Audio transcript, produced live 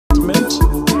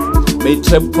environment may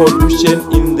trap pollution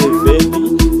in the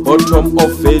valley. Bottom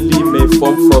of valley may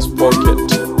form frost pocket.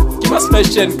 Give us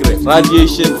mention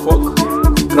radiation fog.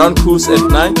 Ground cools at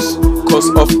night cause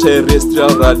of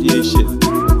terrestrial radiation.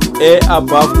 Air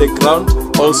above the ground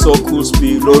also cools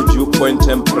below dew point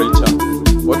temperature.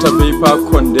 Water vapor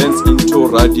condensed into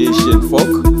radiation fog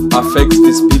affects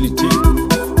visibility,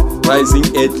 rising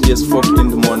earliest fog in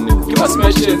the morning. Give us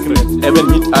mention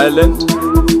urban heat island,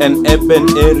 an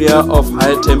urban area of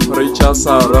high temperature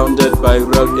surrounded by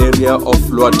rural area of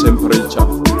lower temperature.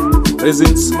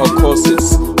 Reasons or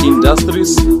causes: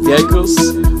 industries, vehicles,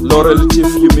 low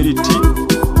relative humidity,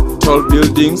 tall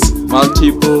buildings,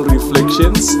 multiple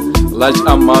reflections, large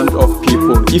amount of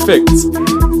people. Effects: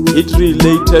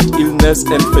 heat-related illness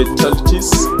and fatalities,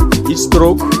 heat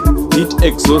stroke, heat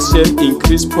exhaustion,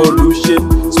 increased pollution,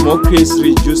 smoke creates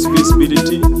reduced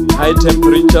visibility, high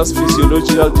temperatures,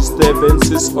 physiological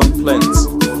disturbances on plants.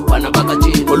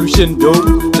 Pollution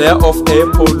dome, layer of air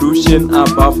pollution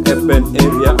above urban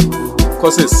area.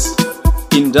 Causes: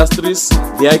 industries,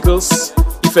 vehicles.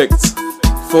 Effects: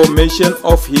 formation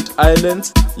of heat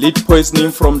islands, lead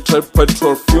poisoning from trapped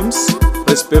petrol fumes,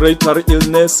 respiratory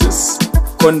illnesses,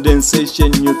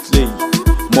 condensation nuclei,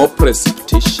 more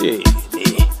precipitation.